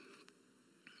Lord.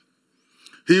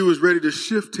 He was ready to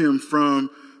shift him from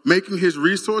making his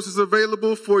resources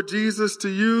available for Jesus to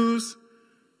use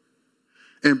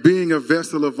and being a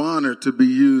vessel of honor to be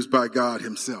used by God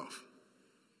himself.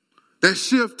 That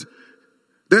shift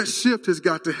has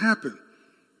got to happen.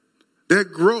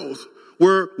 That growth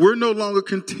where we're no longer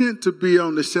content to be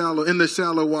in the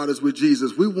shallow waters with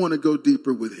Jesus. We want to go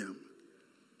deeper with him.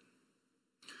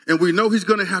 And we know he's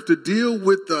going to have to deal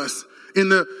with us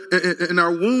in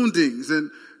our woundings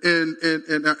and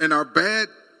our bad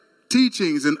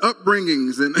teachings and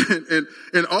upbringings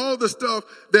and all the stuff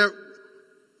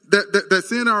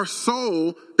that's in our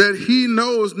soul that he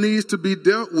knows needs to be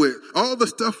dealt with. All the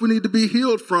stuff we need to be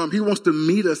healed from. He wants to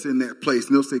meet us in that place.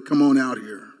 And he'll say, come on out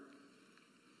here.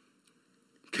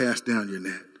 Cast down your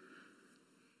net.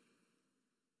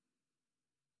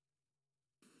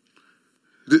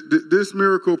 This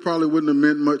miracle probably wouldn't have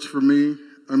meant much for me.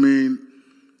 I mean,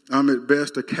 I'm at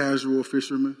best a casual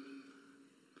fisherman.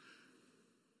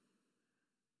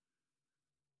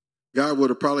 God would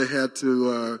have probably had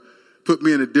to put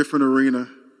me in a different arena.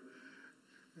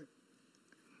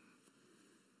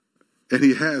 And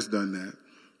he has done that.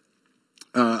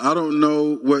 I don't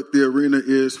know what the arena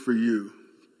is for you.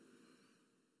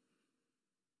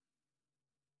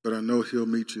 But I know he'll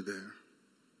meet you there.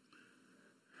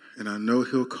 And I know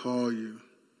he'll call you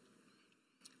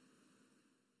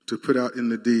to put out in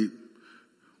the deep.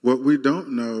 What we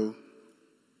don't know,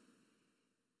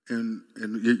 and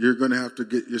you're going to have to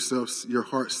get your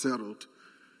heart settled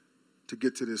to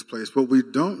get to this place. What we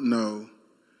don't know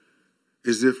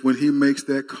is if when he makes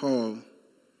that call,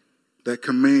 that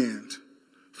command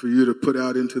for you to put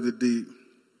out into the deep,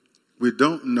 we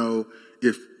don't know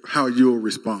how you'll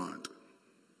respond.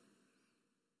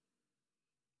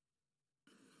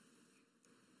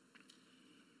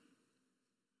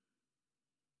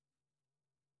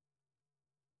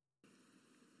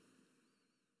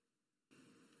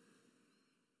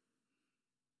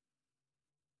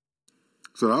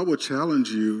 So I would challenge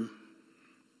you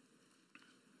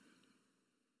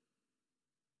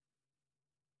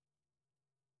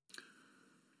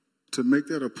to make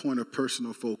that a point of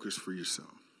personal focus for yourself.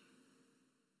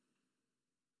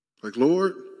 Like,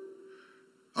 Lord,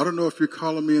 I don't know if you're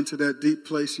calling me into that deep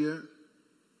place yet,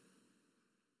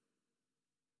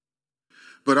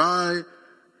 but I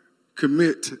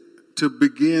commit to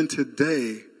begin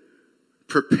today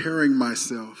preparing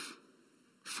myself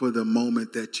for the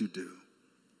moment that you do.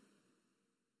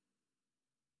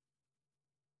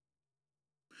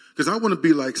 Because I want to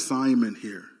be like Simon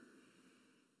here,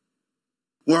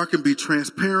 where I can be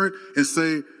transparent and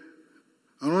say,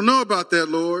 I don't know about that,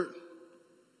 Lord,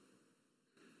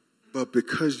 but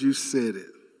because you said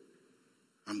it,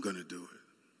 I'm going to do it.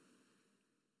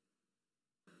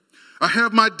 I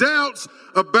have my doubts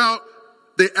about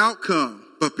the outcome,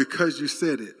 but because you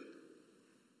said it,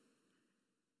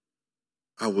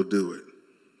 I will do it.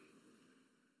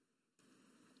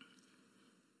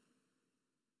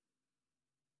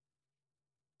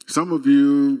 Some of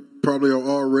you probably are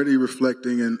already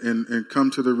reflecting and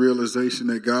come to the realization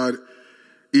that God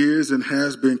is and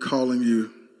has been calling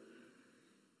you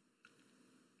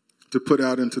to put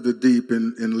out into the deep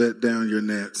and let down your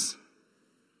nets.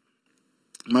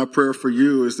 My prayer for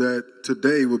you is that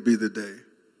today will be the day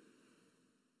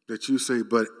that you say,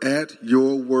 but at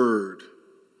your word,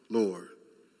 Lord,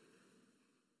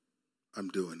 I'm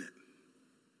doing it.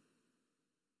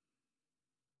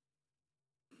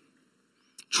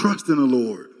 Trust in the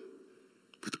Lord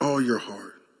with all your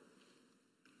heart.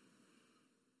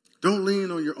 Don't lean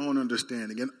on your own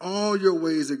understanding. In all your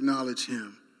ways acknowledge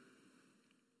him.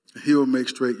 He will make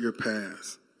straight your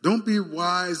paths. Don't be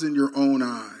wise in your own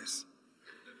eyes.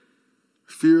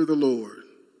 Fear the Lord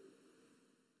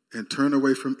and turn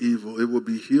away from evil. It will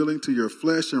be healing to your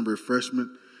flesh and refreshment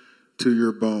to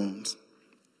your bones.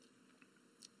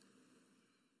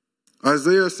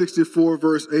 Isaiah 64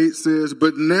 verse 8 says,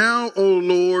 but now, O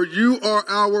Lord, you are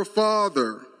our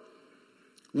Father.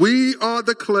 We are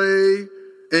the clay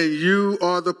and you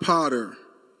are the potter.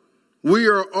 We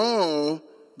are all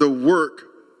the work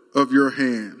of your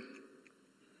hand.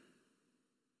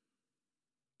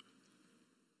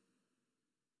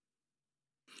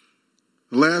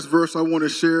 The last verse I want to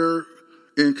share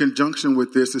in conjunction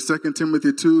with this is 2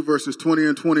 Timothy 2 verses 20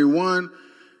 and 21.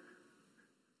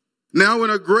 Now in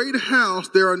a great house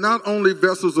there are not only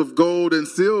vessels of gold and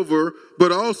silver,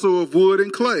 but also of wood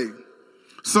and clay,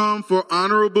 some for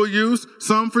honorable use,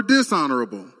 some for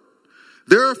dishonorable.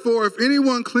 Therefore, if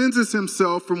anyone cleanses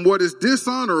himself from what is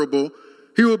dishonorable,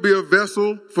 he will be a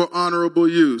vessel for honorable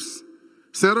use,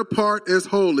 set apart as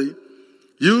holy,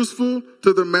 useful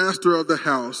to the master of the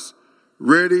house,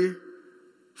 ready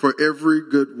for every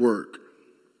good work.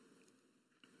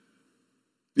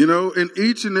 You know, and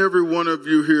each and every one of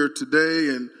you here today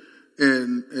and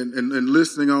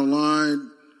listening online,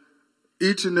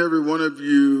 each and every one of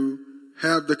you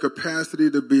have the capacity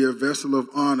to be a vessel of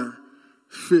honor,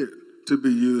 fit to be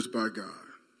used by God.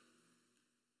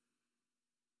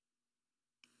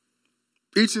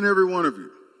 Each and every one of you.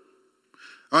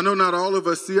 I know not all of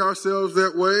us see ourselves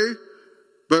that way,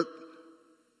 but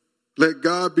let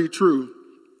God be true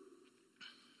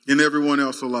and everyone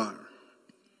else a liar.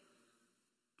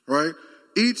 Right?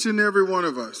 Each and every one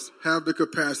of us have the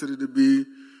capacity to be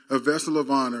a vessel of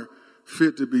honor,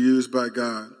 fit to be used by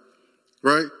God.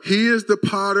 Right? He is the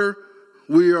potter,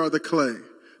 we are the clay.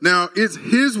 Now, it's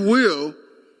his will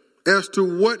as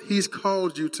to what he's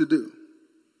called you to do.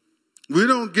 We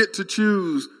don't get to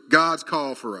choose God's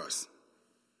call for us.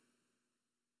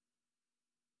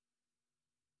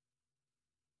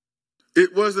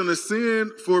 It wasn't a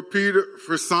sin for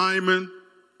Simon.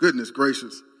 Goodness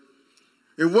gracious.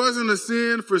 It wasn't a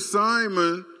sin for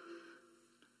Simon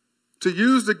to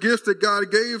use the gifts that God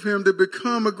gave him to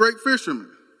become a great fisherman.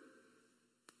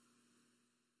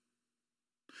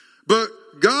 But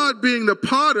God, being the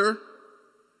potter,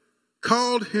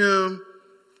 called him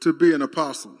to be an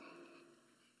apostle.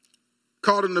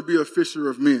 Called him to be a fisher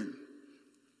of men.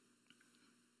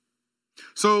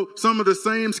 So some of the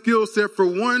same skill set for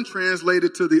one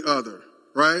translated to the other,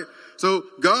 right? So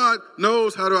God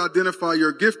knows how to identify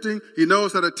your gifting. He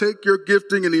knows how to take your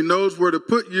gifting and he knows where to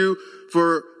put you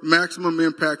for maximum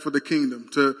impact for the kingdom,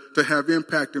 to have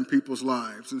impact in people's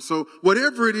lives. And so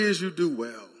whatever it is you do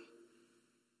well,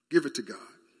 give it to God.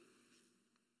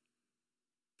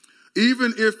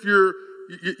 Even if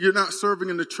you're not serving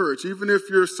in the church, even if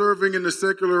you're serving in the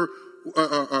secular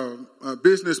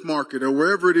business market or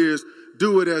wherever it is,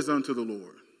 do it as unto the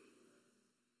Lord.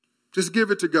 Just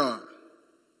give it to God.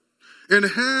 And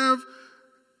have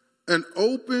an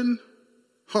open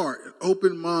heart, an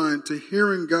open mind to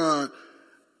hearing God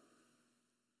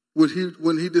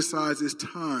when he decides it's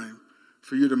time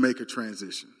for you to make a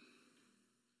transition.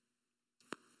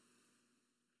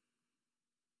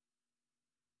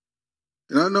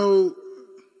 And I know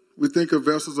we think of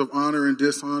vessels of honor and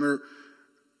dishonor.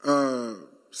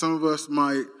 Some of us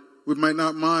might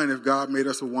not mind if God made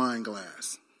us a wine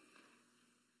glass.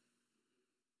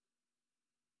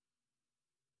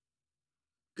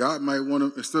 God might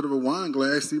want to, instead of a wine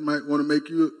glass, he might want to make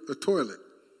you a toilet.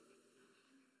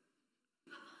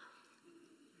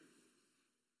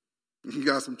 He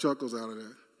got some chuckles out of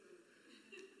that.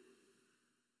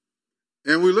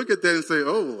 And we look at that and say,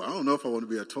 oh, I don't know if I want to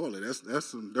be a toilet. That's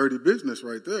some dirty business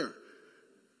right there.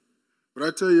 But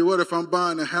I tell you what, if I'm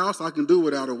buying a house, I can do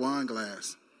without a wine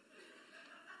glass.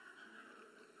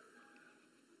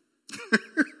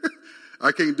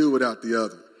 I can't do without the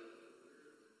other.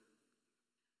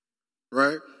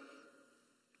 Right?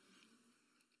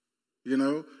 You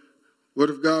know, what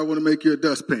if God want to make you a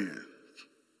dustpan?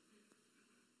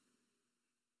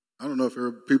 I don't know if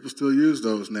people still use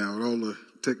those now with all the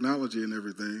technology and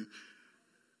everything.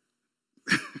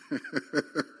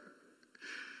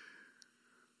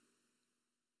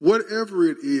 Whatever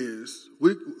it is,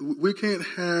 we can't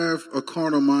have a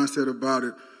carnal mindset about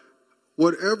it.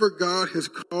 Whatever God has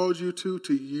called you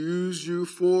to use you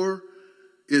for,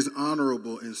 is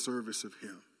honorable in service of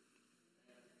Him.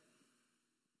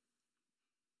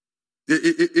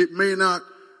 It may not,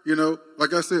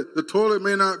 like I said, the toilet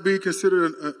may not be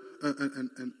considered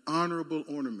an honorable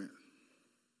ornament,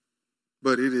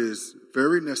 but it is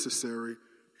very necessary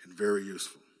and very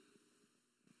useful.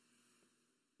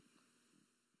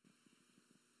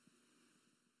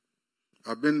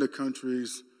 I've been to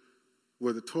countries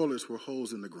where the toilets were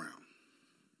holes in the ground.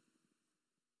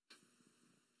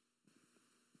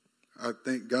 I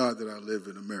thank God that I live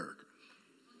in America.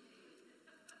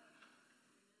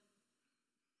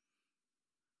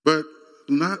 But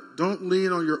don't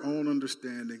lean on your own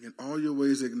understanding. In all your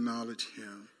ways acknowledge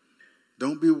Him.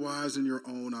 Don't be wise in your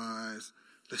own eyes.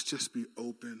 Let's just be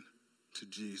open to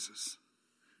Jesus.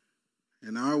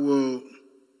 And I'll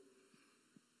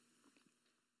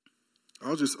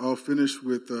finish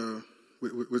with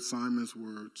Simon's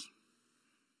words.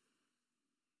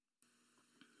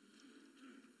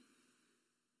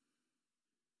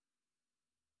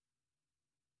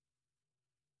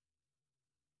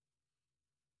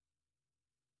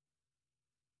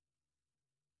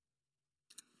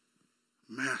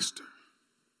 Master.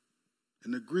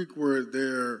 And the Greek word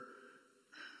there,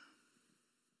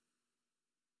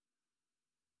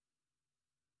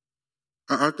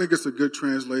 I think it's a good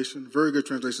translation, very good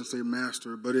translation, say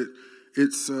master, but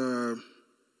it's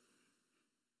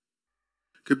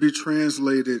could be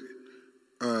translated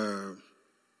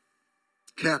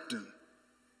captain,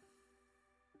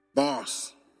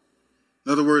 boss.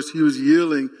 In other words, he was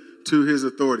yielding to his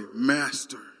authority,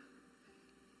 master.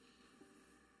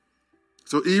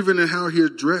 So even in how he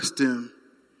addressed him,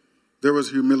 there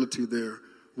was humility there.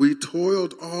 We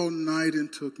toiled all night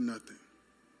and took nothing.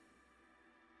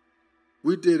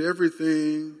 We did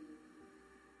everything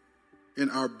in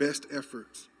our best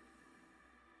efforts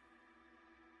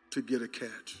to get a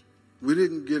catch. We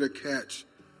didn't get a catch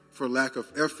for lack of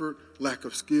effort, lack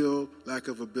of skill, lack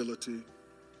of ability.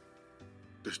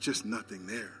 There's just nothing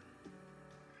there.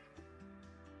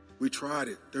 We tried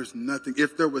it. There's nothing.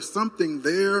 If there was something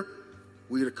there,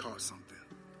 we'd have caught something.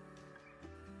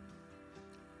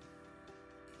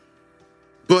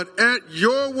 But at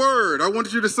your word, I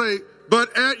wanted you to say,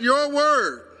 but at your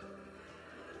word,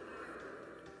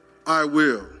 I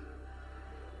will.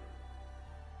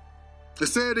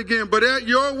 Let's say it again. But at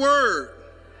your word,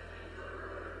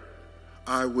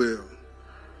 I will.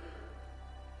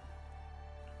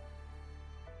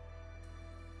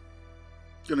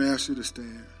 I'm going to ask you to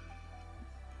stand.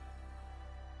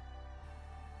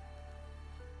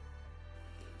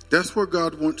 That's where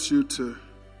God wants you to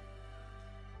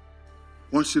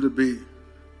be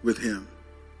with Him.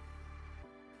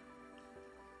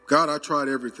 God, I tried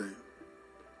everything.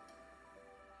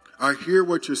 I hear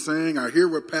what you're saying. I hear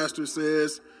what Pastor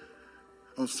says.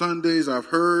 On Sundays, I've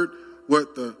heard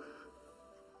what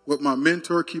my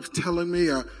mentor keeps telling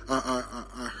me. I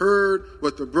heard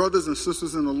what the brothers and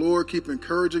sisters in the Lord keep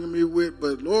encouraging me with.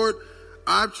 But Lord,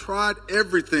 I've tried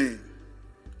everything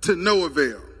to no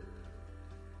avail.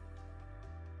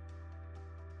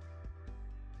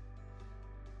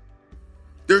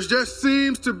 There just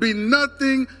seems to be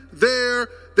nothing there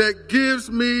that gives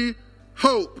me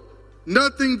hope.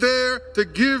 Nothing there to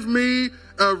give me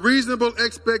a reasonable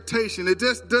expectation. It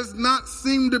just does not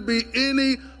seem to be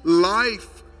any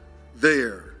life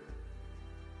there.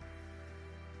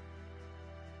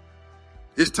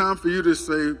 It's time for you to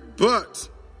say, but,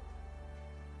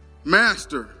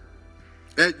 Master,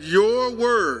 at your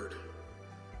word,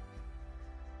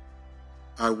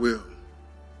 I will.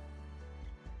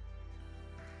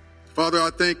 Father, I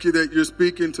thank you that you're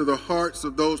speaking to the hearts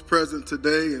of those present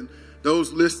today and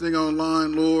those listening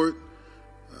online, Lord.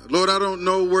 Lord, I don't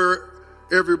know where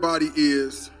everybody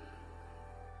is,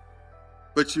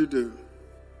 but you do.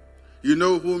 You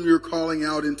know whom you're calling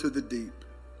out into the deep.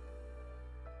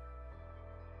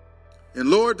 And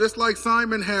Lord, just like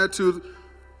Simon had to,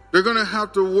 they're going to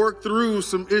have to work through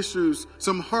some issues,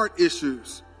 some heart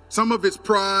issues. Some of it's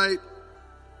pride,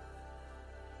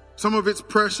 some of it's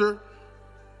pressure,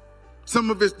 some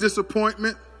of it's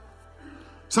disappointment,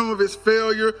 some of it's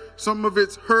failure, some of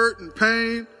it's hurt and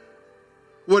pain.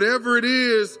 Whatever it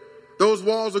is, Those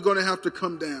walls are going to have to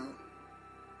come down.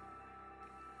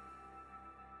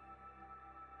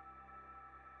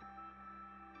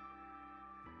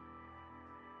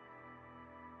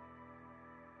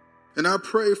 And I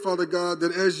pray, Father God,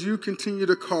 that as you continue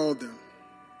to call them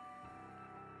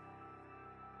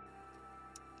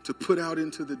to put out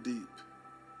into the deep,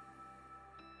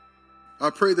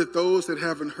 I pray that those that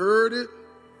haven't heard it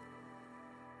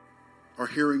are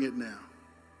hearing it now.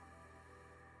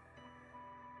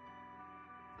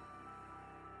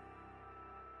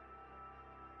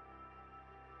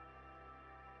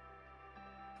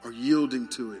 Are yielding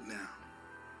to it now,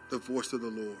 the voice of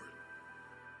the Lord.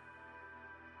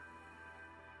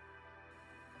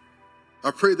 I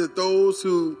pray that those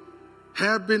who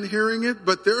have been hearing it,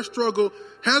 but their struggle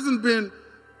hasn't been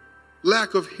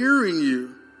lack of hearing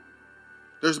you.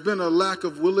 There's been a lack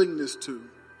of willingness to,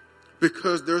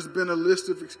 because there's been a list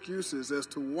of excuses as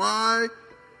to why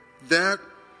that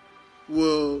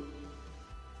will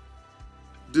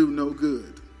do no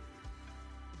good.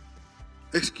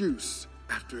 Excuse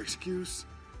after excuse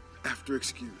after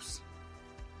excuse.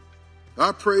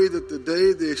 I pray that the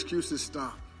day the excuses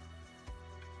stop,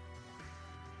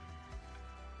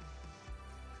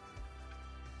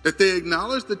 that they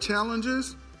acknowledge the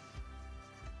challenges,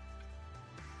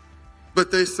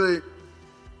 but they say,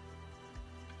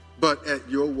 but at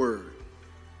your word,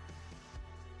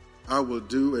 I will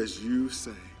do as you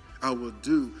say. I will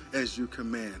do as you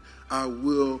command. I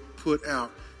will put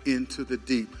out into the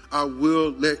deep. I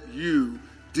will let you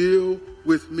deal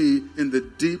with me in the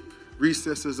deep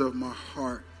recesses of my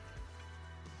heart.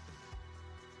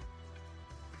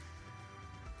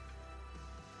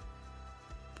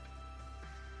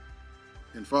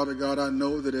 And Father God, I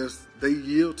know that as they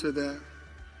yield to that,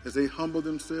 as they humble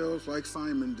themselves like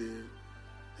Simon did,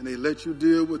 and they let you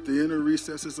deal with the inner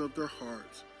recesses of their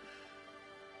hearts,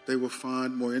 they will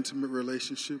find more intimate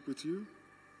relationship with you.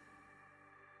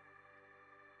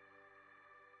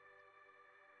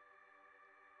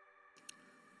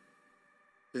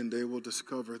 And they will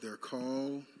discover their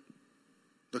call,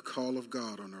 the call of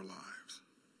God on their lives.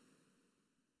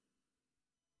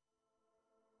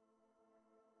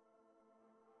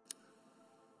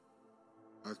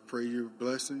 I pray your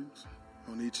blessings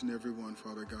on each and every one,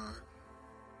 Father God.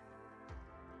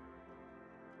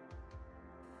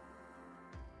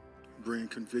 Bring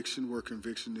conviction where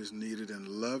conviction is needed, and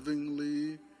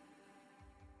lovingly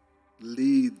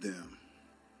lead them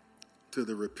to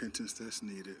the repentance that's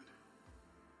needed.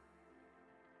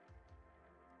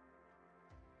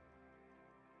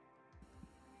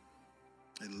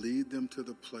 And lead them to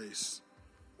the place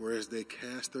where as they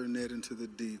cast their net into the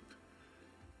deep,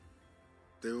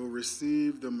 they will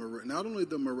receive not only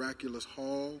the miraculous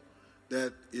haul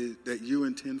that you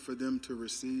intend for them to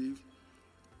receive,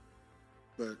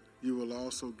 but you will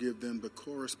also give them the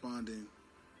corresponding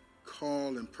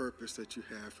call and purpose that you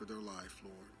have for their life,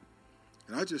 Lord.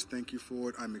 And I just thank you for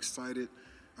it. I'm excited.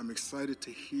 I'm excited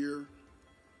to hear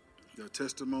the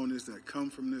testimonies that come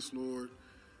from this, Lord,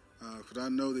 because I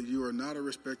know that you are not a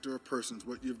respecter of persons.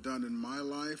 What you've done in my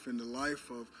life and the life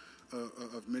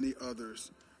of many others,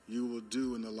 you will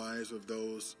do in the lives of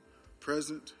those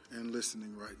present and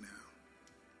listening right now.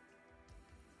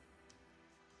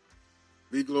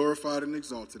 Be glorified and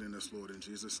exalted in us, Lord. In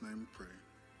Jesus' name we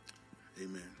pray.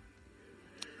 Amen.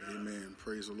 Amen.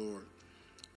 Praise the Lord.